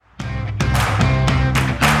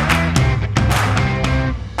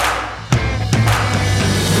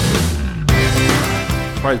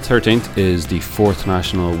Friday the 13th is the 4th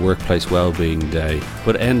National Workplace Wellbeing Day,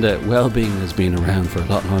 but Enda, wellbeing has been around for a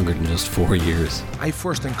lot longer than just 4 years. I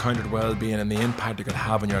first encountered wellbeing and the impact it could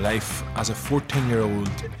have on your life as a 14-year-old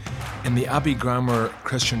in the Abbey Grammar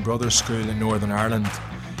Christian Brothers School in Northern Ireland.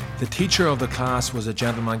 The teacher of the class was a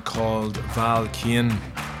gentleman called Val Kane.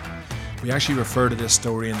 We actually refer to this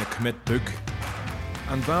story in the Commit book.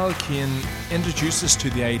 And Val Kane introduced us to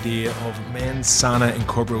the idea of mens sana in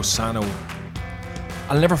corpore sano.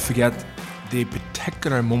 I'll never forget the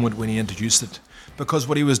particular moment when he introduced it, because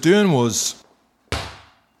what he was doing was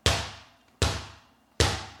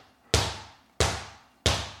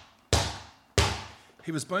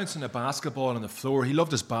he was bouncing a basketball on the floor. He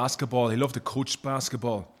loved his basketball. He loved to coach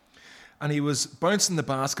basketball. And he was bouncing the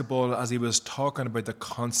basketball as he was talking about the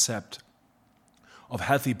concept of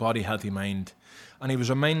healthy body, healthy mind. And he was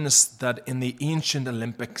reminding us that in the ancient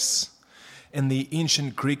Olympics, in the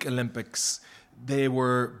ancient Greek Olympics, they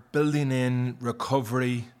were building in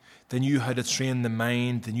recovery. They knew how to train the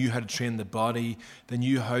mind. They knew how to train the body. They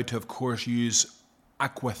knew how to, of course, use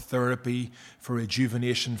aquatherapy for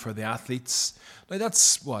rejuvenation for the athletes. Now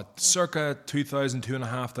that's circa 2,000,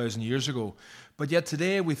 2,500 years ago. But yet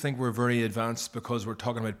today we think we're very advanced because we're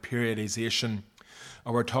talking about periodization,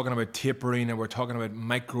 or we're talking about tapering, and we're talking about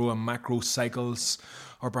micro and macro cycles,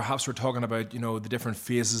 or perhaps we're talking about, the different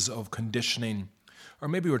phases of conditioning, or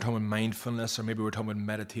maybe we're talking about mindfulness, or maybe we're talking about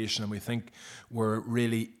meditation, and we think we're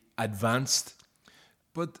really advanced.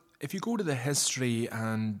 But if you go to the history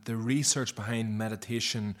and the research behind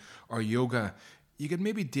meditation or yoga, you could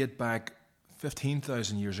maybe date back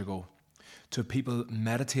 15,000 years ago to people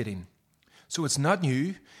meditating. So it's not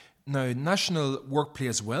new. Now, National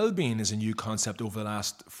Workplace Wellbeing is a new concept over the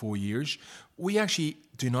last 4 years. We actually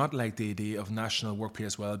do not like the idea of National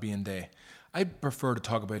Workplace Wellbeing Day. I prefer to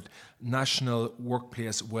talk about National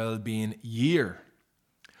Workplace Wellbeing Year,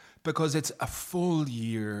 because it's a full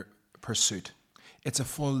year pursuit. It's a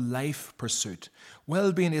full life pursuit.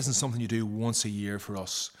 Well-being isn't something you do once a year for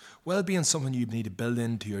us. Well-being is something you need to build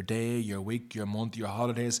into your day, your week, your month, your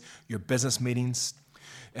holidays, your business meetings,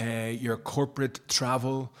 your corporate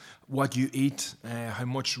travel, what you eat, how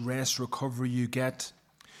much rest, recovery you get,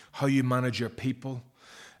 how you manage your people,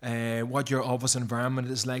 what your office environment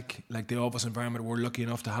is like the office environment we're lucky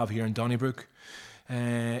enough to have here in Donnybrook.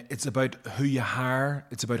 It's about who you hire.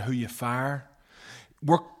 It's about who you fire.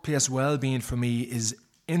 Workplace well-being for me is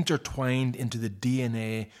intertwined into the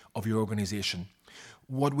DNA of your organisation.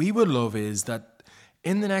 What we would love is that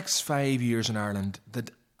in the next 5 years in Ireland, that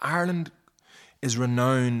Ireland is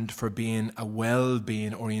renowned for being a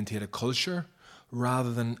well-being orientated culture,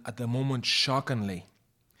 rather than, at the moment, shockingly,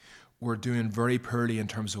 we're doing very poorly in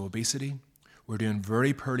terms of obesity. We're doing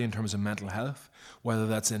very poorly in terms of mental health, whether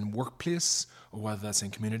that's in workplace or whether that's in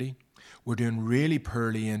community. We're doing really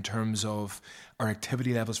poorly in terms of our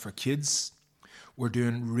activity levels for kids. We're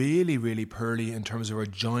doing really, really poorly in terms of our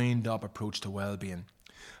joined up approach to well-being.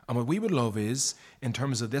 And what we would love is, in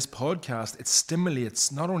terms of this podcast, it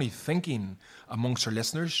stimulates not only thinking amongst our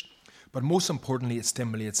listeners, but most importantly, it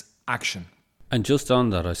stimulates action. And just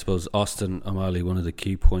on that, I suppose, Austin O'Malley, one of the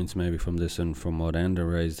key points maybe from this and from what Enda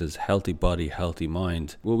raised is healthy body, healthy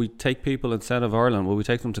mind. Will we take people instead of Ireland? Will we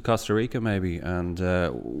take them to Costa Rica maybe, and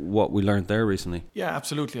what we learned there recently? Yeah,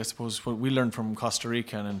 absolutely. I suppose what we learned from Costa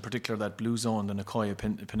Rica, and in particular that blue zone, the Nicoya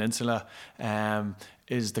Peninsula,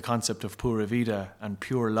 is the concept of pura vida and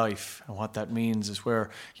pure life. And what that means is where,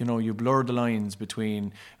 you blur the lines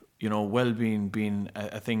between well-being being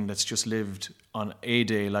a thing that's just lived on a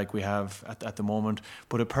day like we have at the moment,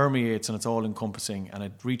 but it permeates and it's all-encompassing, and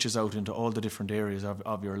it reaches out into all the different areas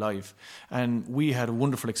of your life. And we had a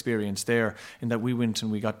wonderful experience there in that we went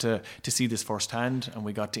and we got to see this firsthand, and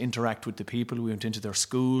we got to interact with the people. We went into their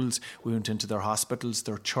schools, we went into their hospitals,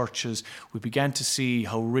 their churches. We began to see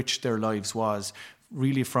how rich their lives was,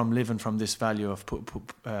 really from living from this value of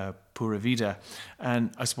pura vida.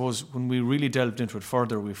 And I suppose when we really delved into it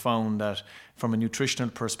further, we found that from a nutritional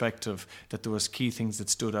perspective, that there was key things that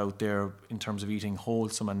stood out there in terms of eating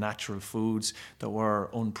wholesome and natural foods that were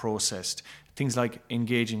unprocessed. Things like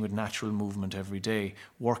engaging with natural movement every day,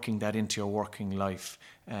 working that into your working life.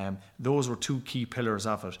 Those were two key pillars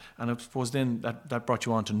of it. And I suppose then that brought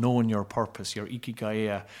you on to knowing your purpose, your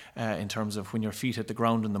ikigai, in terms of when your feet hit the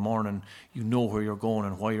ground in the morning, you know where you're going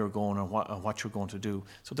and why you're going and what you're going to do.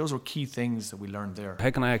 So those were key things that we learned there.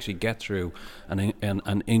 How can I actually get through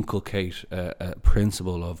and inculcate a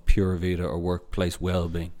principle of pura vida or workplace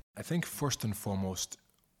well-being? I think first and foremost,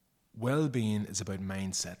 well-being is about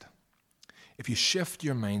mindset. If you shift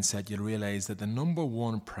your mindset, you'll realize that the number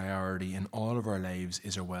one priority in all of our lives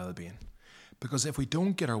is our well-being. Because if we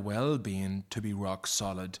don't get our well-being to be rock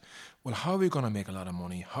solid, well, how are we going to make a lot of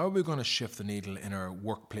money? How are we going to shift the needle in our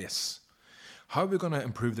workplace? How are we going to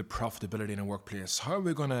improve the profitability in a workplace? How are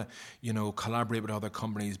we going to, collaborate with other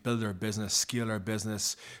companies, build our business, scale our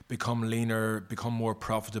business, become leaner, become more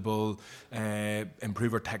profitable,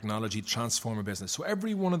 improve our technology, transform our business? So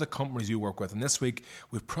every one of the companies you work with, and this week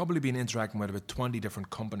we've probably been interacting with about 20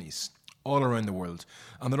 different companies all around the world,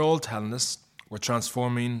 and they're all telling us we're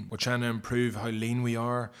transforming, we're trying to improve how lean we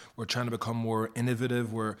are, we're trying to become more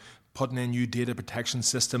innovative, we're putting in new data protection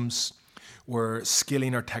systems, we're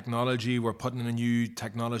scaling our technology, we're putting in a new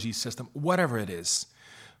technology system, whatever it is.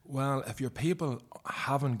 Well, if your people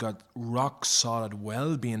haven't got rock solid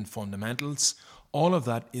well-being fundamentals, all of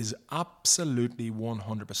that is absolutely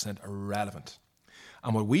 100% irrelevant.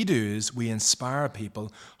 And what we do is we inspire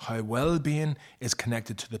people how well-being is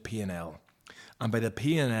connected to the P&L. And by the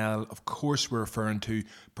P&L, of course, we're referring to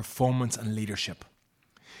performance and leadership.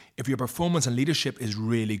 If your performance and leadership is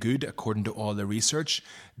really good, according to all the research,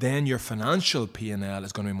 then your financial P&L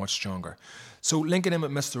is going to be much stronger. So linking in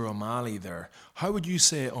with Mr. O'Malley there, how would you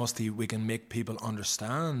say, Osti, we can make people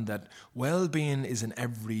understand that well-being is an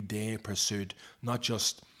everyday pursuit, not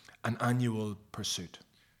just an annual pursuit?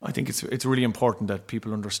 I think it's really important that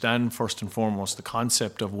people understand first and foremost the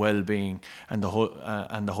concept of well-being and the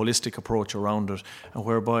holistic approach around it, and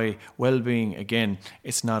whereby well-being, again,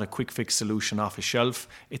 it's not a quick fix solution off a shelf.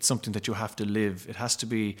 It's something that you have to live. It has to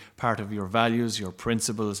be part of your values, your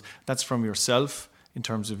principles. That's from yourself in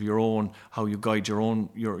terms of your own, how you guide your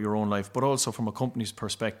own life, but also from a company's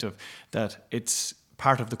perspective, that it's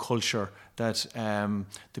part of the culture, that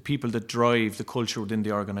the people that drive the culture within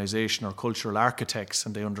the organisation are cultural architects,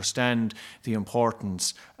 and they understand the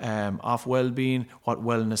importance of well-being, what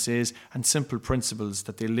wellness is, and simple principles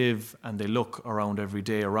that they live and they look around every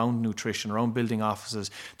day, around nutrition, around building offices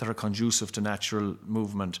that are conducive to natural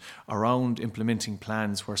movement, around implementing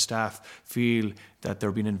plans where staff feel that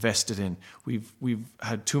they're being invested in. We've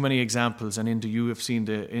had too many examples, and you have seen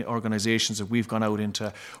the organisations that we've gone out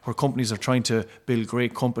into where companies are trying to build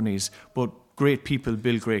great companies, but great people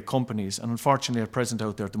build great companies. And unfortunately, at present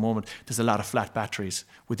out there at the moment, there's a lot of flat batteries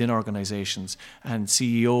within organisations, and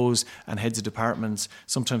CEOs and heads of departments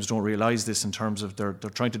sometimes don't realise this in terms of they're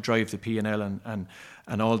trying to drive the P&L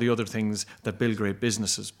and all the other things that build great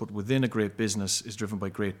businesses. But within a great business is driven by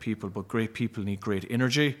great people, but great people need great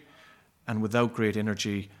energy. And without great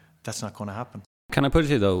energy, that's not going to happen. Can I put it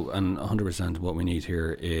to you though, and 100% what we need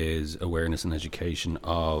here is awareness and education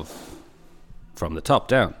from the top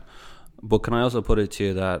down. But can I also put it to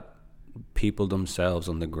you that people themselves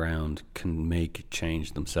on the ground can make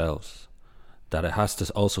change themselves? That it has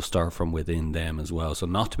to also start from within them as well. So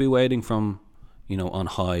not to be waiting from, on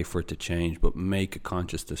high for it to change, but make a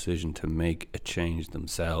conscious decision to make a change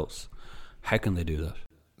themselves. How can they do that?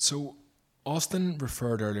 So Austin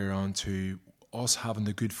referred earlier on to us having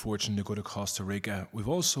the good fortune to go to Costa Rica. We've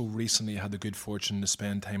also recently had the good fortune to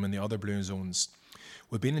spend time in the other blue zones.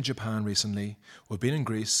 We've been in Japan recently, we've been in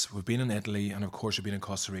Greece, we've been in Italy, and of course we've been in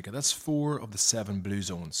Costa Rica. That's 4 of the 7 blue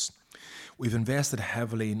zones. We've invested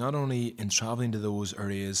heavily not only in travelling to those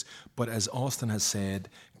areas, but as Austin has said,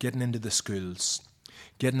 getting into the schools,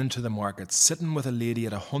 getting into the markets, sitting with a lady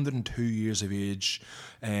at 102 years of age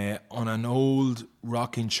on an old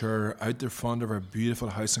rocking chair out the front of her beautiful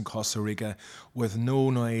house in Costa Rica with no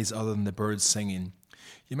noise other than the birds singing.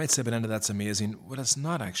 You might say, Belinda, that's amazing. Well, it's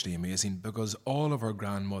not actually amazing, because all of our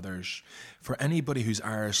grandmothers, for anybody who's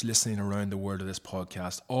Irish listening around the world of this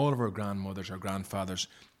podcast, all of our grandmothers, our grandfathers,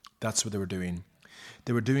 that's what they were doing.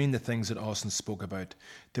 They were doing the things that Austin spoke about.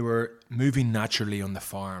 They were moving naturally on the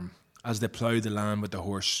farm as they ploughed the land with the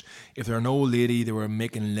horse. If they're an old lady, they were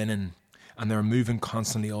making linen, and they're moving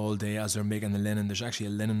constantly all day as they're making the linen. There's actually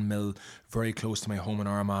a linen mill very close to my home in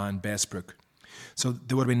Armagh and Bessbrook. So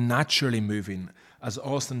they would have been naturally moving. As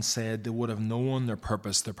Austin said, they would have known their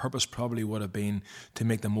purpose. Their purpose probably would have been to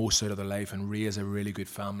make the most out of their life and raise a really good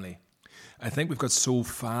family. I think we've got so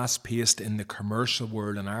fast-paced in the commercial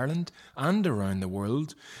world in Ireland and around the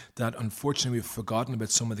world that unfortunately we've forgotten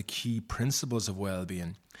about some of the key principles of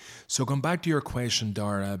well-being. So going back to your question,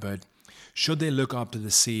 Dara, about should they look up to the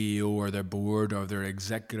CEO or their board or their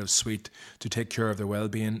executive suite to take care of their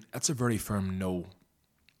well-being, that's a very firm no.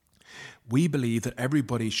 We believe that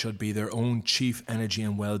everybody should be their own chief energy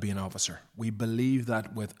and well-being officer. We believe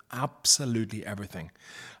that with absolutely everything.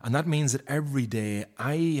 And that means that every day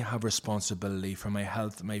I have responsibility for my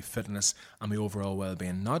health, my fitness, and my overall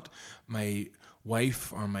well-being, not my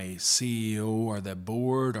wife or my CEO or the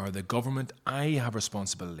board or the government. I have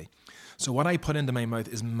responsibility. So what I put into my mouth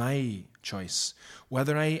is my choice.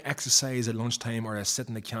 Whether I exercise at lunchtime or I sit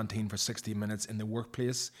in the canteen for 60 minutes in the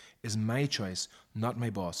workplace is my choice, not my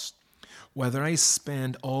boss. Whether I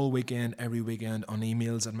spend all weekend, every weekend on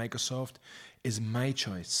emails at Microsoft is my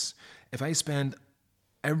choice. If I spend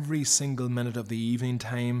every single minute of the evening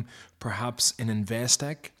time, perhaps in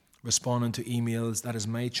Investec, responding to emails, that is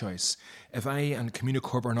my choice. If I and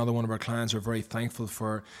Communicorp or another one of our clients are very thankful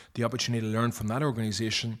for the opportunity to learn from that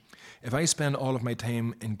organisation, if I spend all of my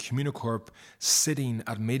time in Communicorp sitting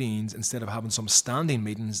at meetings instead of having some standing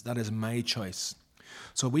meetings, that is my choice.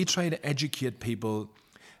 So we try to educate people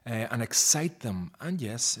and excite them, and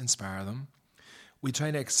yes, inspire them. We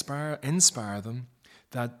try to inspire them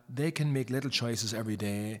that they can make little choices every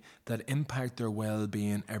day that impact their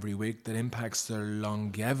well-being every week, that impacts their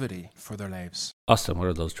longevity for their lives. Austin, what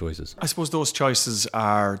are those choices? I suppose those choices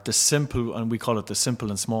are the simple, and we call it the simple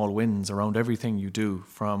and small wins around everything you do,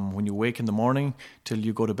 from when you wake in the morning till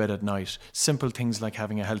you go to bed at night. Simple things like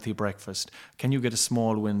having a healthy breakfast. Can you get a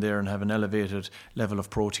small win there and have an elevated level of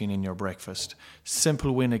protein in your breakfast?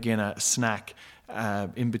 Simple win again, a snack.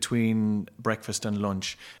 In between breakfast and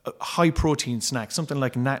lunch. A high protein snack, something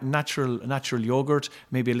like natural yogurt,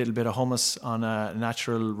 maybe a little bit of hummus on a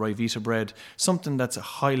natural Ryvita bread, something that's a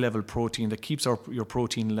high level protein that keeps your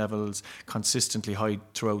protein levels consistently high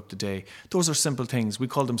throughout the day. Those are simple things. We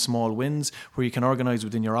call them small wins, where you can organise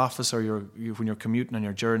within your office or when you're commuting on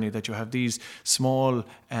your journey, that you have these small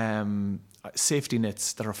safety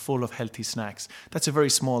nets that are full of healthy snacks. That's a very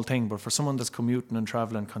small thing, but for someone that's commuting and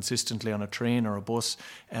travelling consistently on a train or a bus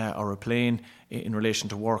or a plane in relation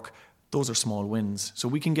to work, those are small wins. So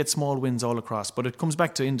we can get small wins all across. But it comes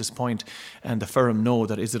back to Indus point and the firm know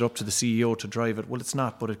that, is it up to the CEO to drive it? Well, it's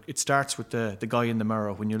not, but it starts with the guy in the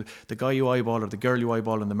mirror. When the guy you eyeball or the girl you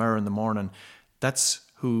eyeball in the mirror in the morning, that's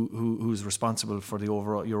who's responsible for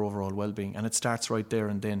your overall well-being, and it starts right there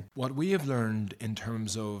and then. What we have learned in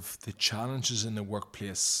terms of the challenges in the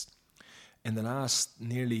workplace in the last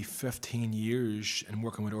nearly 15 years in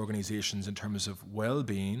working with organisations in terms of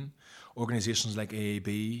well-being, organisations like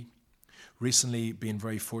AAB, recently being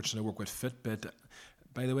very fortunate to work with Fitbit.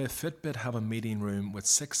 By the way, Fitbit have a meeting room with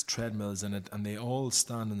 6 treadmills in it, and they all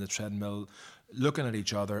stand on the treadmill looking at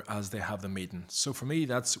each other as they have the meeting. So for me,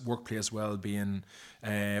 that's workplace well-being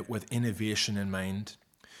with innovation in mind.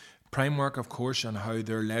 Primark, of course, and how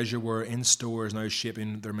their leisure wear in store is now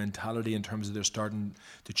shaping their mentality in terms of they're starting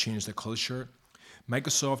to change the culture.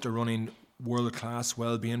 Microsoft are running world-class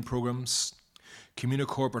well-being programs.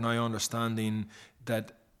 Communicorp are now understanding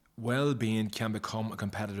that well-being can become a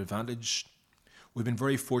competitive advantage. We've been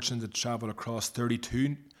very fortunate to travel across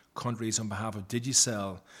 32 countries on behalf of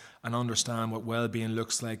Digicel and understand what well-being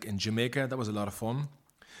looks like in Jamaica. That was a lot of fun.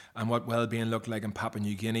 And what well-being looked like in Papua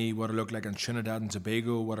New Guinea, what it looked like in Trinidad and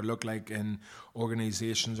Tobago, what it looked like in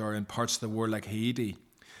organisations or in parts of the world like Haiti.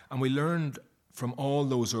 And we learned from all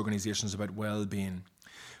those organisations about well-being.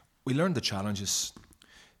 We learned the challenges,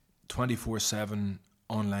 24/7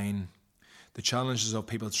 online, the challenges of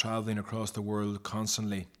people travelling across the world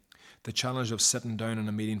constantly, the challenge of sitting down in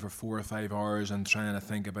a meeting for 4 or 5 hours and trying to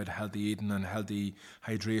think about healthy eating and healthy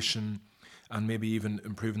hydration and maybe even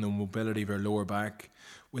improving the mobility of your lower back.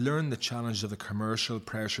 We learn the challenges of the commercial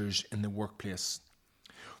pressures in the workplace.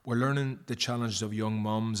 We're learning the challenges of young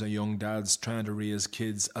mums and young dads trying to raise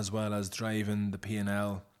kids as well as driving the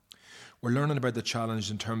P&L. We're learning about the challenge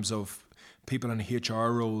in terms of people in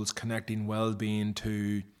HR roles connecting well-being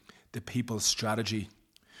to the people's strategy.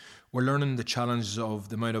 We're learning the challenges of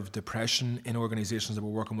the amount of depression in organisations that we're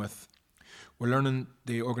working with. We're learning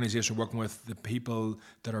the organisation working with the people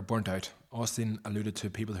that are burnt out. Austin alluded to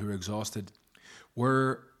people who are exhausted.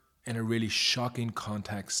 We're in a really shocking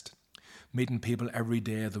context, meeting people every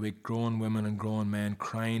day of the week, grown women and grown men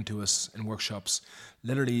crying to us in workshops,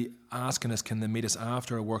 literally asking us, can they meet us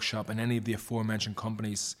after a workshop in any of the aforementioned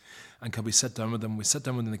companies, and can we sit down with them? We sit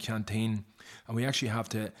down with them in the canteen, and we actually have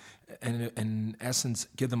to, in essence,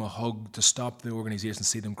 give them a hug to stop the organisation,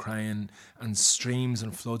 see them crying, and streams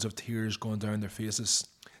and floods of tears going down their faces,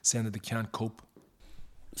 saying that they can't cope.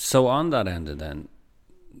 So on that end, then,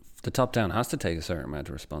 the top down has to take a certain amount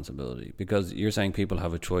of responsibility, because you're saying people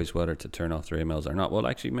have a choice whether to turn off their emails or not. Well,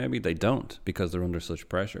 actually, maybe they don't because they're under such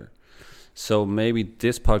pressure. So maybe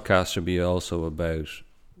this podcast should be also about,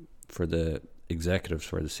 for the executives,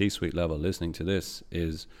 for the C-suite level listening to this,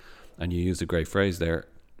 is, and you used a great phrase there,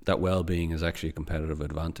 that well-being is actually a competitive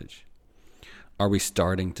advantage. Are we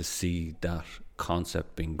starting to see that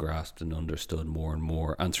concept being grasped and understood more and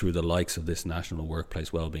more? And through the likes of this National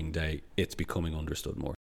Workplace Wellbeing Day, it's becoming understood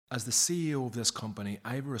more. As the CEO of this company,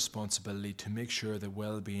 I have a responsibility to make sure that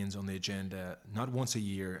well-being is on the agenda, not once a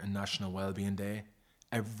year in National Wellbeing Day,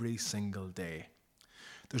 every single day.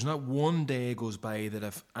 There's not one day goes by that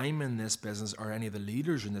if I'm in this business or any of the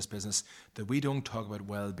leaders in this business that we don't talk about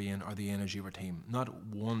well-being or the energy of our team. Not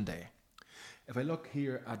one day. If I look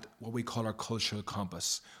here at what we call our cultural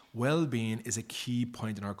compass, well-being is a key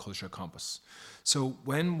point in our cultural compass. So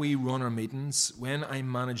when we run our meetings, when I'm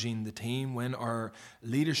managing the team, when our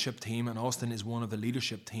leadership team, and Austin is one of the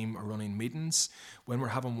leadership team, are running meetings, when we're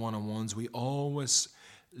having one-on-ones, we always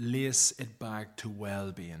lace it back to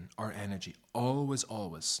well-being, our energy,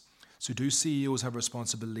 always. So do CEOs have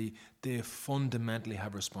responsibility? They fundamentally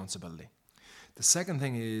have responsibility. The second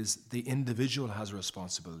thing is the individual has a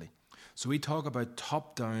responsibility. So we talk about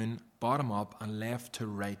top down, bottom up, and left to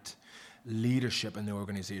right leadership in the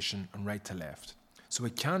organization, and right to left. So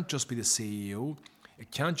it can't just be the CEO.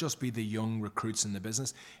 It can't just be the young recruits in the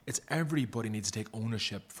business. It's everybody needs to take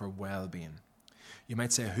ownership for well-being. You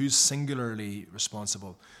might say, who's singularly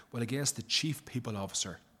responsible? Well, I guess the chief people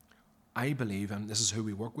officer. I believe, and this is who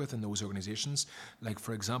we work with in those organizations, like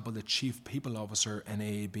for example, the chief people officer in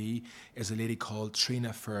AAB is a lady called Trina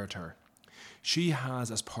Ferreter. She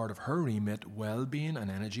has, as part of her remit, well-being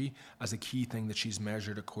and energy as a key thing that she's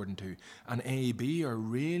measured according to. And AAB are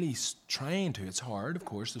really trying to, it's hard, of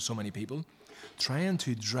course, there's so many people, trying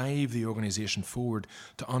to drive the organisation forward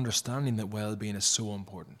to understanding that well-being is so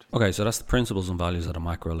important. Okay, so that's the principles and values at a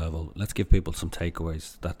macro level. Let's give people some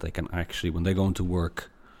takeaways that they can actually, when they go into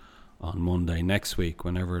work on Monday, next week,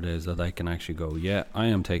 whenever it is, that they can actually go, yeah, I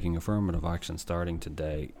am taking affirmative action starting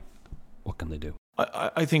today. What can they do?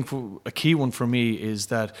 I think a key one for me is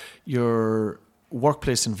that your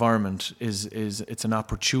workplace environment it's an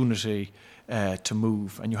opportunity to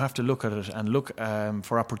move, and you have to look at it and look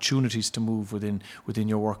for opportunities to move within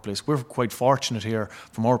your workplace. We're quite fortunate here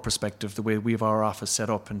from our perspective, the way we have our office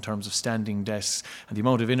set up in terms of standing desks, and the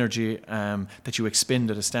amount of energy that you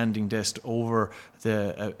expend at a standing desk over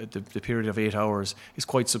the period of 8 hours is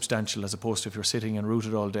quite substantial, as opposed to if you're sitting and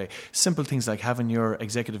rooted all day. Simple things like having your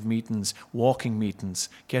executive meetings, walking meetings,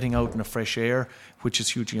 getting out in the fresh air, which is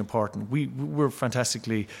hugely important. We're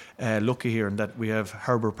fantastically lucky here in that we have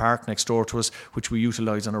Harbour Park next door to us, which we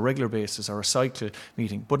utilise on a regular basis, or a cycle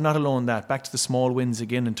meeting. But not alone that, back to the small wins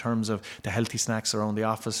again in terms of the healthy snacks around the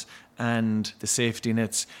office and the safety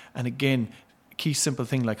nets. And again, key simple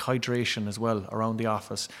thing like hydration as well around the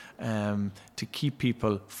office, to keep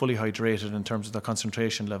people fully hydrated in terms of their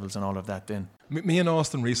concentration levels and all of that then. Me and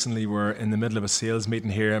Austin recently were in the middle of a sales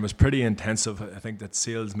meeting here, and it was pretty intensive. I think that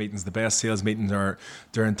sales meetings, the best sales meetings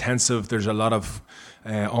they're intensive. There's a lot of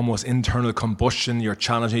almost internal combustion. You're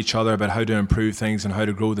challenging each other about how to improve things and how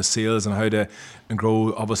to grow the sales and how to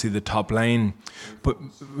grow obviously the top line. But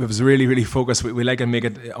it was really, really focused. We like to make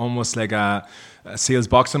it almost like a sales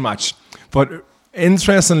boxing match. But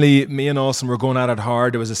interestingly, me and Austin were going at it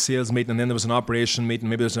hard. There was a sales meeting, and then there was an operation meeting,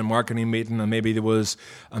 maybe there was a marketing meeting, and maybe there was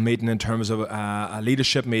a meeting in terms of a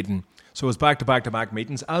leadership meeting. So it was back-to-back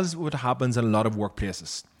meetings, as what happens in a lot of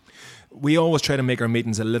workplaces. We always try to make our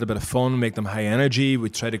meetings a little bit of fun, make them high energy. We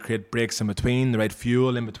try to create breaks in between, the right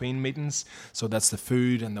fuel in between meetings. So that's the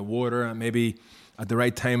food and the water, and maybe at the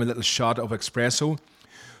right time a little shot of espresso.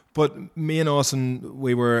 But me and Austin,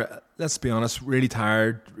 we were, let's be honest, really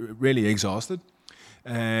tired, really exhausted.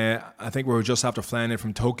 I think we were just after flying in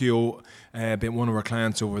from Tokyo, being one of our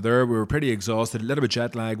clients over there. We were pretty exhausted. A little bit of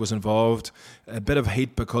jet lag was involved, a bit of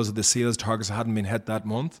heat because of the sales targets that hadn't been hit that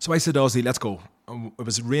month. So I said, Ozzy, let's go. It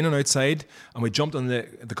was raining outside, and we jumped on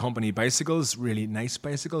the company bicycles, really nice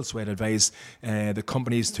bicycles. So I'd advise the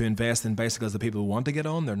companies to invest in bicycles that people want to get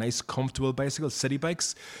on. They're nice, comfortable bicycles, city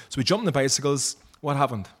bikes. So we jumped on the bicycles. What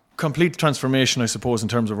happened? Complete transformation, I suppose, in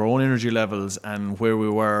terms of our own energy levels and where we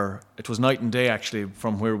were. It was night and day, actually,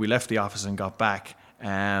 from where we left the office and got back.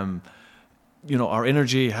 Our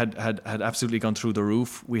energy had absolutely gone through the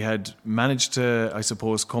roof. We had managed to, I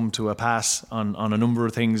suppose, come to a pass on a number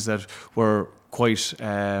of things that were quite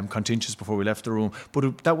contentious before we left the room.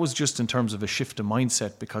 But that was just in terms of a shift of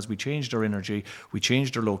mindset, because we changed our energy, we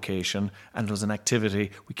changed our location, and it was an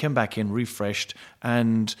activity. We came back in refreshed,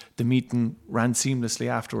 and the meeting ran seamlessly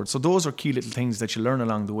afterwards. So those are key little things that you learn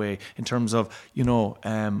along the way in terms of,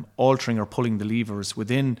 altering or pulling the levers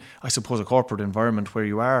within, I suppose, a corporate environment where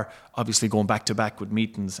you are obviously going back to back with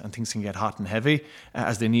meetings, and things can get hot and heavy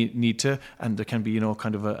as they need to, and there can be,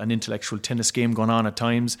 kind of an intellectual tennis game going on at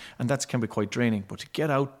times, and that can be quite draining. But to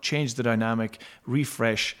get out, change the dynamic,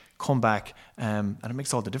 refresh, come back, and it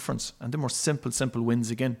makes all the difference. And the more simple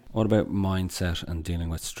wins again. What about mindset and dealing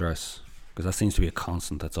with stress? Because that seems to be a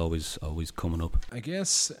constant that's always coming up. I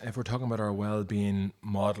guess if we're talking about our well-being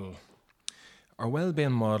model, our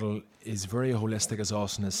well-being model is very holistic, as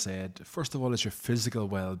Austin has said. First of all, it's your physical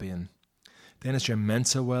well-being. Then it's your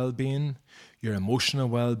mental well-being, your emotional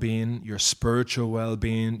well-being, your spiritual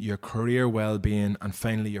well-being, your career well-being, and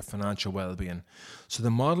finally your financial well-being. So the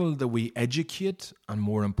model that we educate and,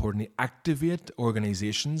 more importantly, activate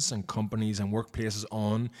organizations and companies and workplaces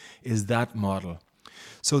on is that model.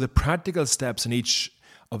 So the practical steps in each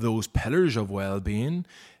of those pillars of well-being,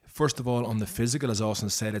 first of all, on the physical, as Austin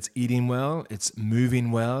said, it's eating well, it's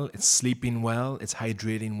moving well, it's sleeping well, it's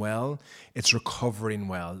hydrating well, it's recovering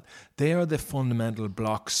well. They are the fundamental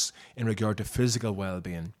blocks in regard to physical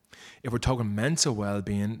well-being. If we're talking mental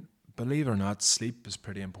well-being, believe it or not, sleep is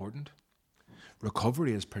pretty important.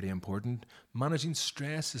 Recovery is pretty important. Managing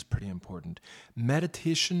stress is pretty important.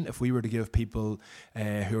 Meditation, if we were to give people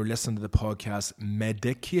who are listening to the podcast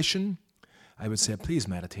medication, I would say please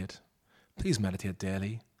meditate. Please meditate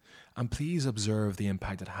daily. And please observe the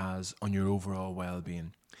impact it has on your overall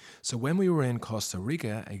well-being. So when we were in Costa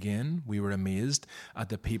Rica, again, we were amazed at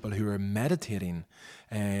the people who were meditating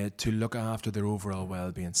to look after their overall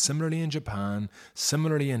well-being. Similarly in Japan,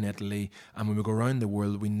 similarly in Italy, and when we go around the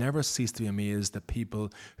world, we never cease to be amazed at people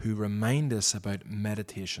who remind us about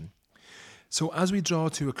meditation. So as we draw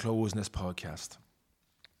to a close in this podcast,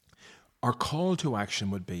 our call to action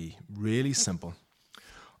would be really simple.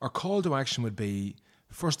 Our call to action would be,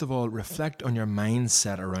 first of all, reflect on your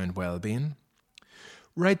mindset around well-being.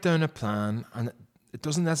 Write down a plan, and it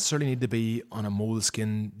doesn't necessarily need to be on a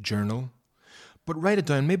moleskin journal, but write it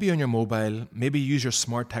down, maybe on your mobile, maybe use your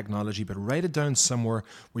smart technology, but write it down somewhere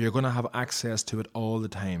where you're going to have access to it all the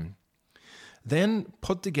time. Then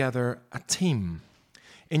put together a team.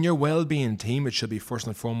 In your well-being team, it should be first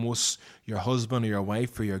and foremost your husband or your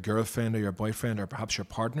wife or your girlfriend or your boyfriend or perhaps your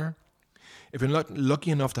partner. If you're not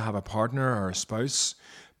lucky enough to have a partner or a spouse,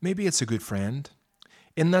 maybe it's a good friend.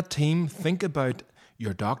 In that team, think about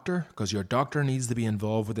your doctor, because your doctor needs to be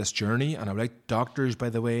involved with this journey. And I would like doctors, by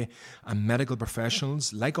the way, and medical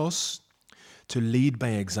professionals like us to lead by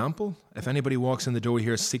example. If anybody walks in the door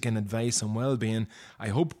here seeking advice on well-being, I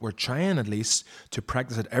hope we're trying at least to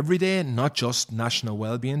practice it every day, not just National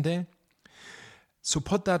Wellbeing Day. So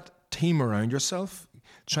put that team around yourself.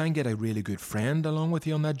 Try and get a really good friend along with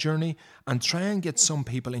you on that journey, and try and get some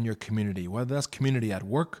people in your community, whether that's community at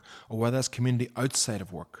work or whether that's community outside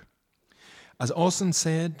of work. As Austin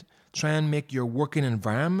said, try and make your working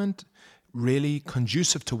environment really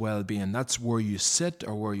conducive to well-being. That's where you sit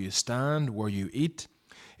or where you stand, where you eat.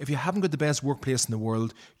 If you haven't got the best workplace in the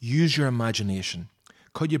world, use your imagination.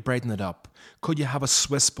 Could you brighten it up? Could you have a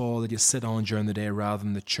Swiss ball that you sit on during the day rather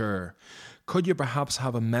than the chair? Could you perhaps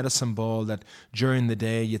have a medicine ball that during the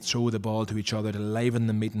day you throw the ball to each other to liven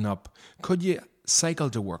the meeting up? Could you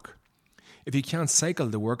cycle to work? If you can't cycle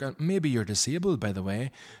to work, and maybe you're disabled, by the way,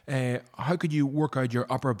 how could you work out your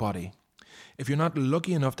upper body? If you're not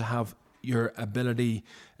lucky enough to have your ability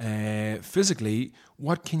physically,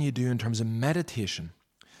 what can you do in terms of meditation?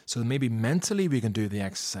 So maybe mentally we can do the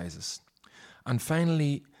exercises. And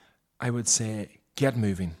finally, I would say get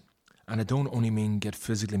moving. And I don't only mean get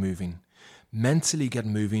physically moving. Mentally get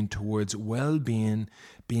moving towards well-being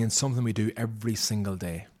being something we do every single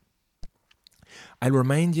day. I'll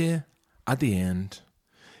remind you at the end,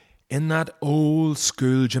 in that old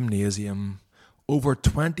school gymnasium over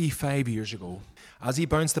 25 years ago, as he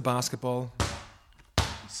bounced the basketball,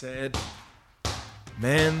 he said,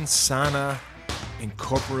 "Mens sana in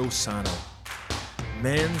corpore sano."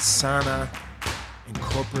 Mens sana in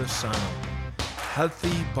corpore sano.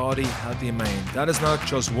 Healthy body, healthy mind. That is not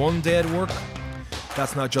just one day at work.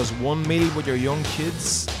 That's not just one meal with your young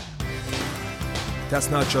kids. That's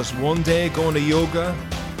not just one day going to yoga.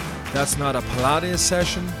 That's not a Pilates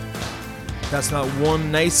session. That's not one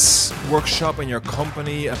nice workshop in your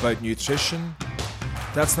company about nutrition.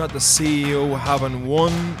 That's not the CEO having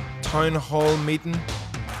one town hall meeting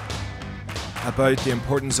about the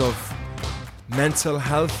importance of mental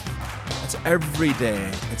health. It's every day,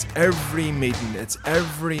 it's every meeting, it's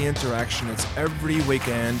every interaction, it's every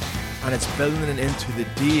weekend, and it's building it into the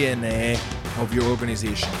DNA of your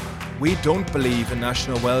organization. We don't believe in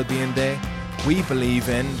National Wellbeing Day. We believe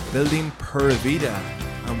in building Pura Vida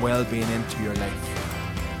and well-being into your life.